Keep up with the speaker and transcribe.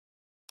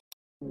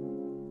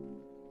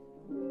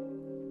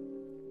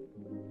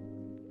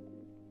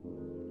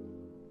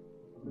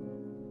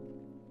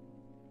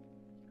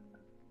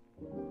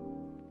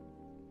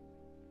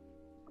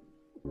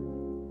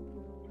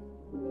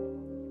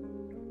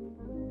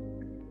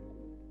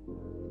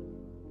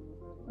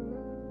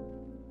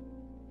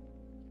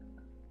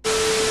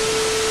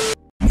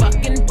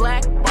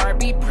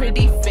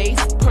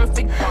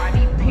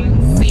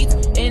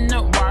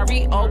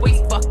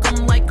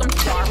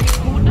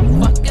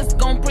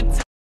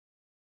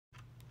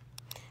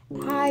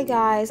Hi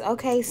guys.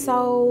 Okay,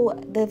 so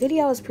the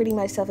video is pretty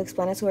much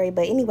self-explanatory,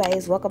 but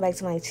anyways, welcome back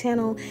to my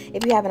channel.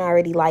 If you haven't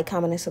already, like,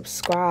 comment, and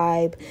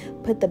subscribe,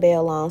 put the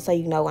bell on so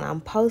you know when I'm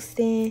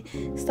posting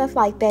stuff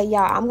like that.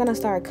 Y'all, I'm gonna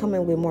start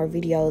coming with more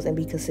videos and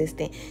be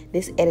consistent.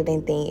 This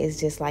editing thing is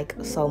just like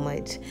so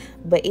much,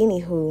 but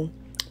anywho,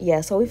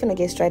 yeah, so we're gonna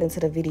get straight into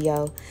the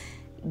video.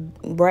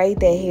 Braid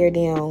that hair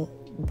down,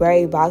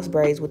 braid box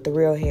braids with the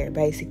real hair,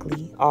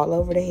 basically all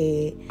over the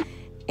head,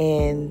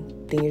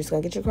 and then you're just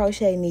gonna get your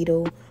crochet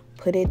needle,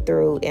 put it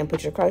through, and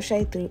put your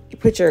crocheting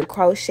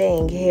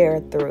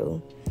hair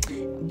through.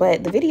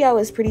 But the video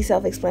is pretty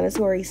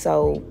self-explanatory,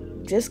 so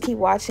just keep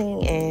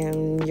watching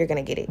and you're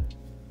gonna get it.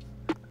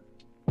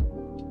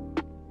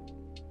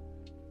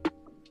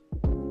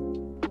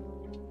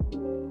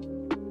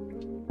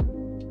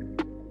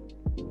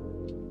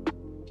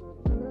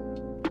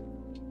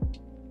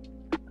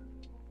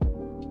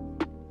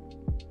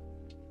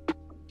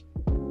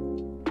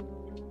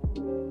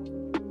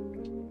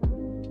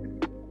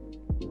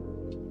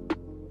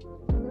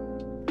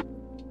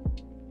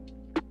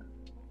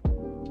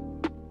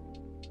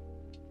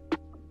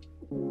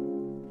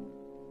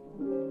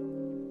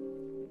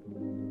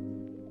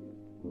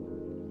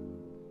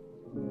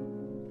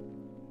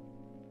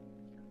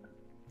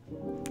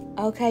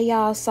 Okay,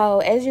 y'all, so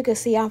as you can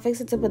see, I'm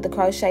fixing to put the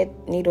crochet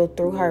needle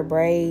through her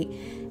braid,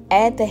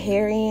 add the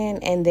hair in,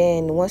 and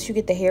then once you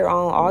get the hair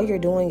on, all you're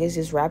doing is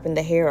just wrapping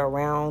the hair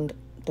around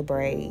the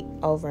braid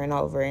over and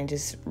over and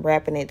just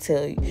wrapping it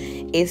till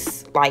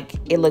it's like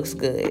it looks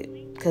good,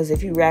 because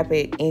if you wrap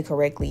it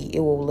incorrectly,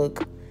 it will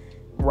look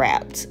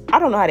wrapped. I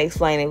don't know how to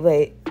explain it,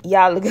 but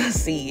y'all are gonna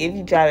see if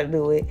you try to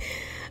do it.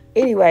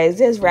 Anyways,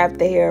 just wrap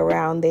the hair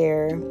around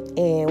there,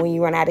 and when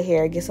you run out of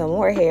hair, get some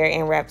more hair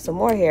and wrap some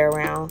more hair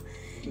around,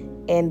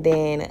 and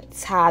then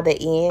tie the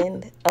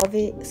end of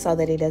it so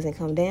that it doesn't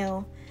come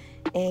down.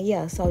 And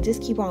yeah, so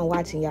just keep on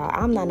watching, y'all.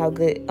 I'm not no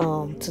good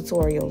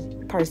tutorial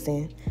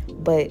person,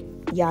 but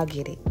y'all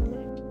get it.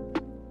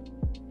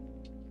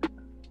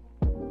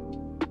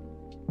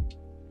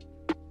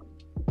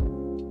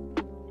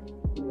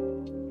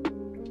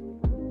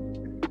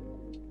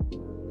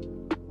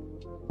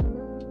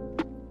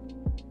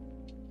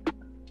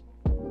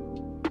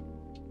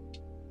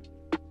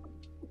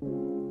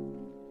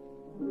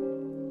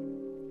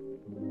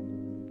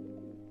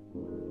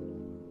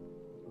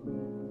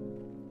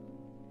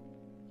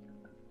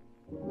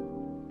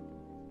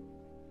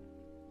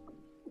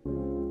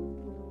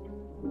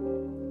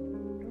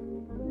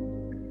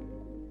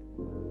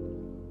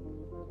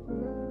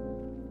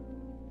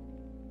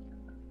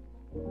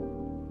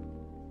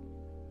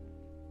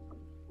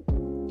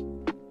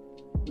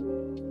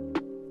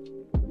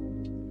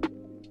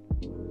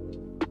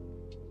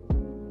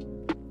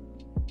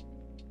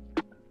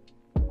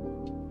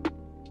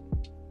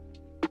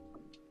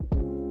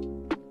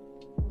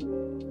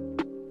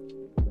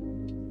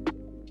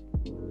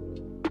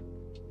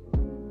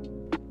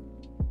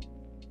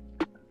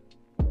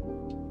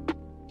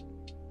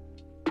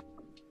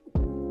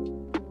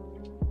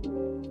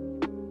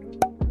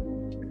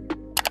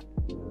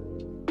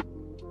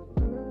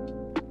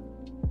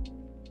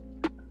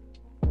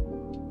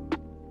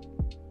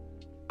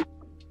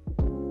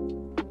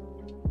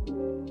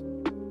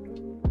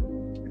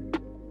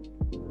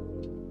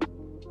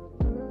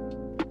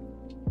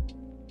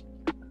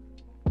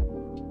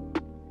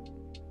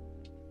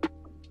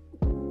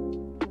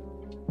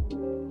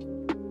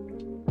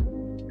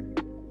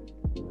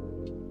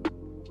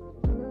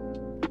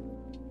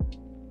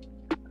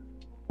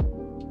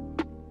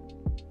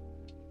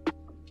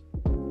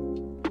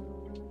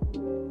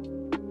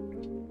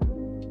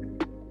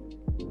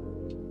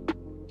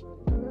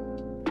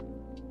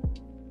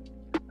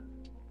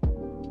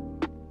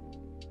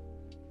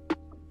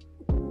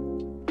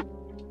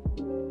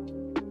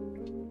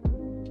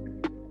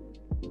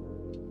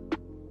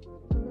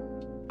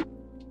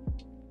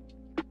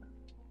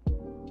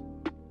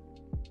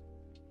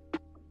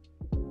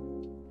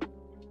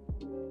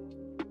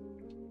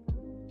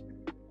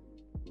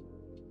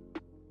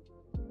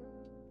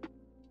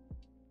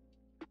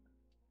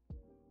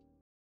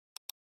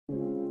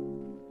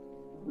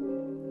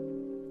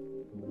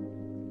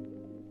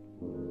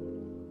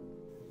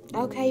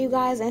 Okay, you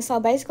guys, and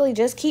so basically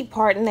just keep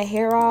parting the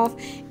hair off,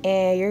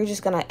 and you're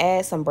just gonna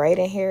add some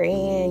braiding hair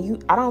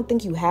in. I don't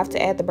think you have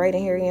to add the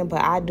braiding hair in,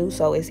 but I do,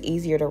 so it's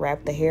easier to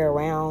wrap the hair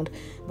around,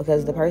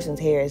 because the person's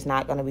hair is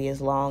not gonna be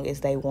as long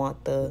as they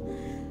want the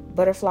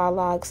butterfly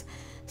locks.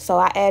 So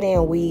I add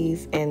in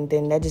weave, and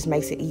then that just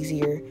makes it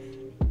easier.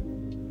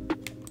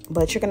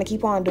 But you're gonna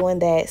keep on doing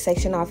that,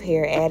 section off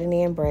hair, adding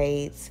in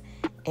braids,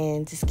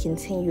 and just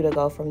continue to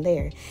go from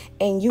there.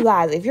 And you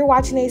guys, if you're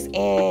watching this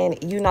and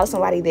you know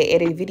somebody that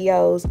edit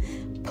videos,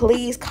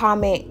 please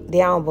comment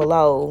down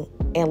below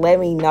and let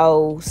me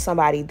know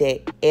somebody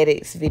that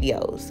edits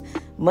videos.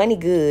 Money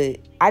good.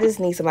 I just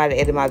need somebody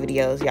to edit my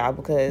videos, y'all,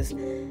 because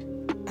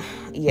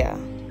yeah,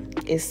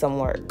 it's some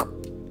work.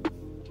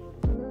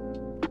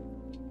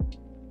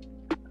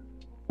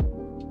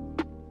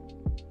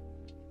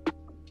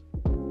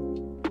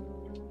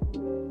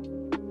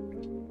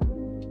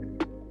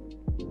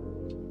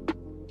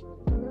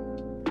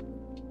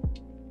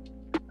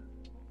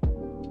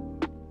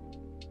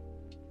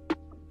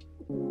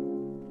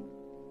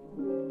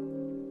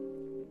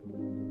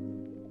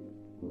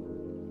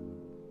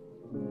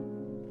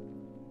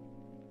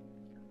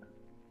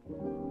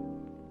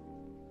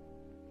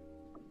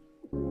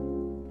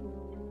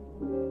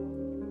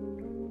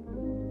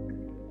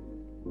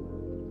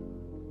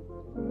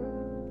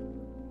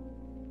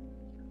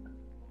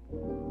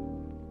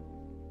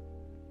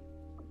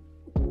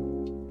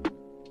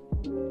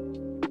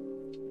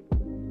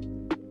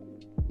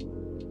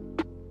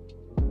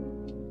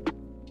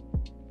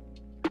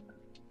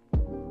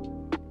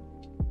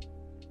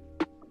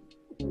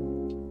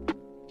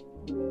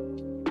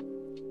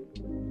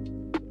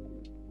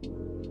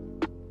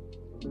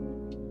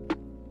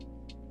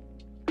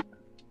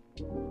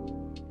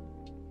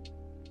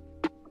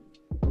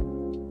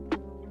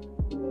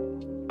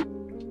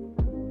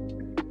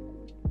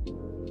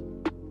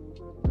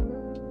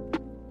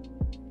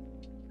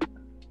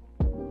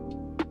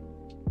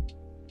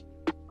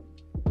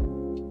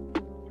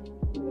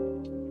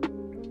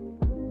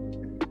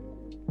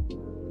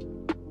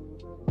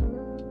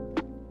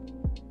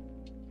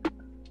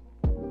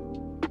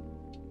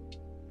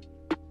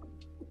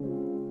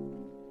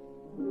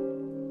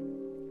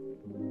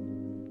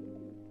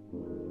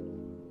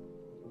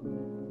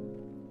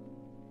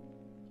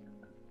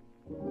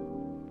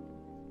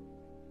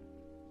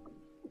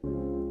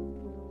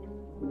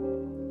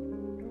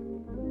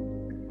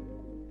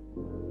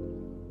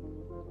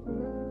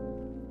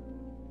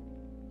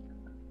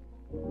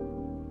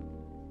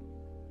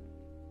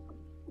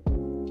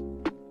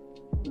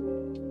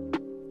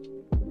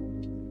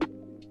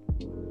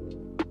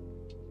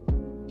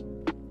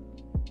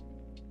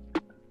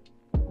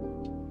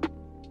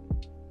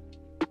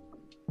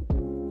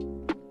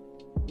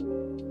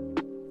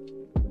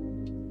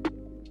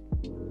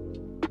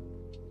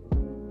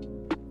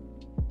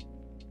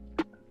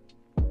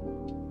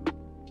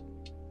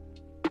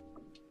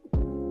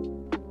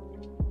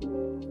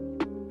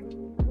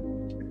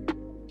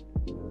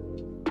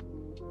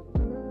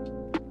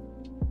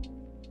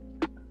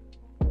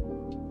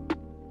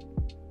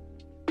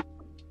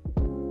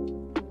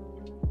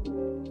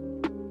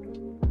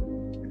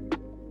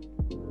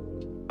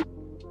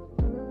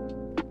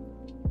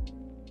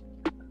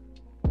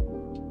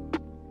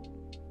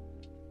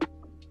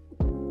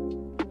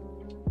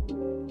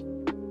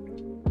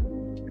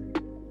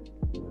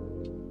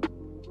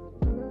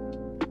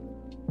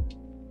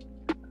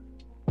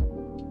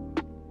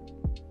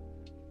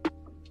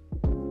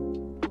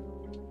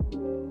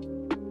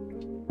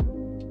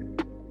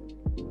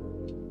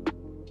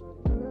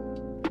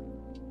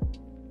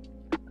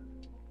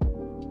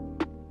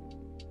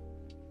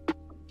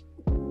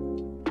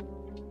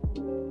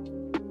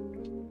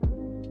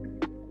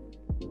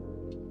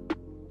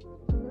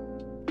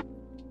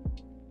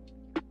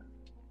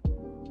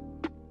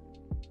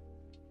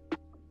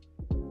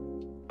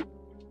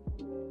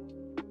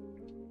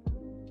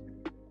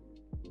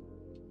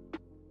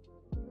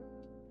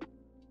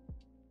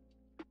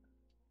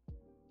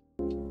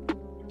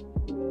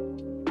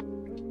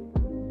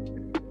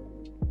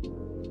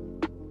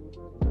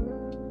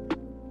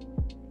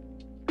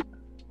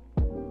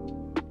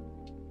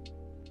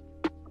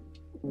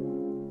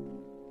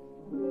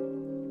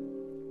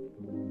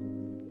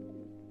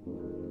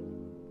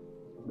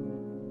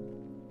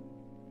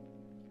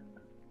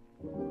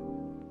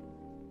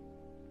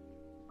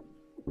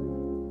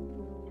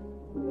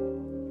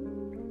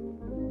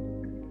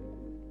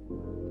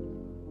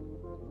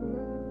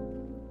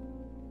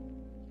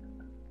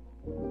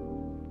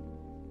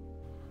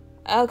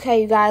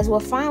 Okay, you guys, well,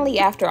 finally,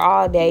 after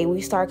all day,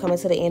 we start coming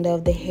to the end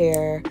of the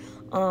hair.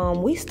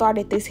 We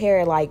started this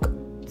hair at like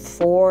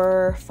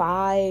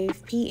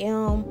 4-5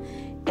 p.m.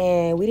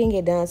 and we didn't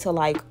get done till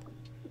like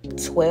 1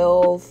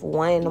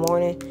 in the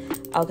morning.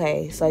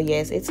 Okay, so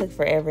yes, it took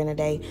forever in a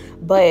day,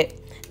 but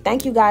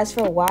thank you guys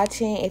for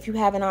watching. If you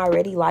haven't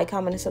already, like,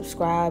 comment, and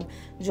subscribe.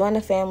 Join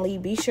the family.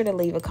 Be sure to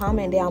leave a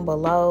comment down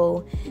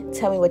below.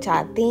 Tell me what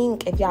y'all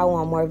think, if y'all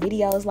want more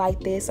videos like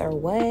this or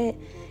what.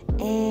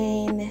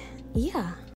 And yeah.